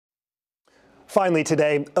Finally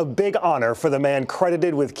today, a big honor for the man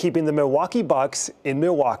credited with keeping the Milwaukee Bucks in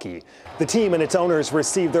Milwaukee. The team and its owners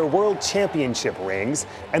received their World Championship rings,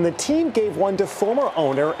 and the team gave one to former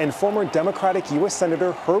owner and former Democratic U.S.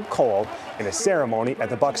 Senator Herb Kohl in a ceremony at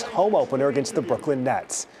the Bucks' home opener against the Brooklyn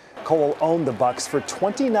Nets. Kohl owned the Bucks for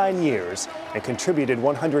 29 years and contributed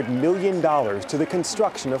 $100 million to the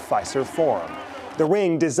construction of Fiserv Forum. The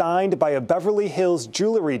ring, designed by a Beverly Hills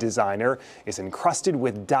jewelry designer, is encrusted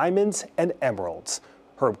with diamonds and emeralds.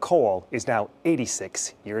 Herb Kohl is now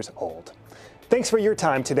 86 years old. Thanks for your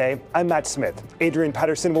time today. I'm Matt Smith. Adrian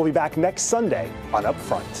Patterson will be back next Sunday on Up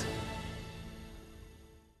Front.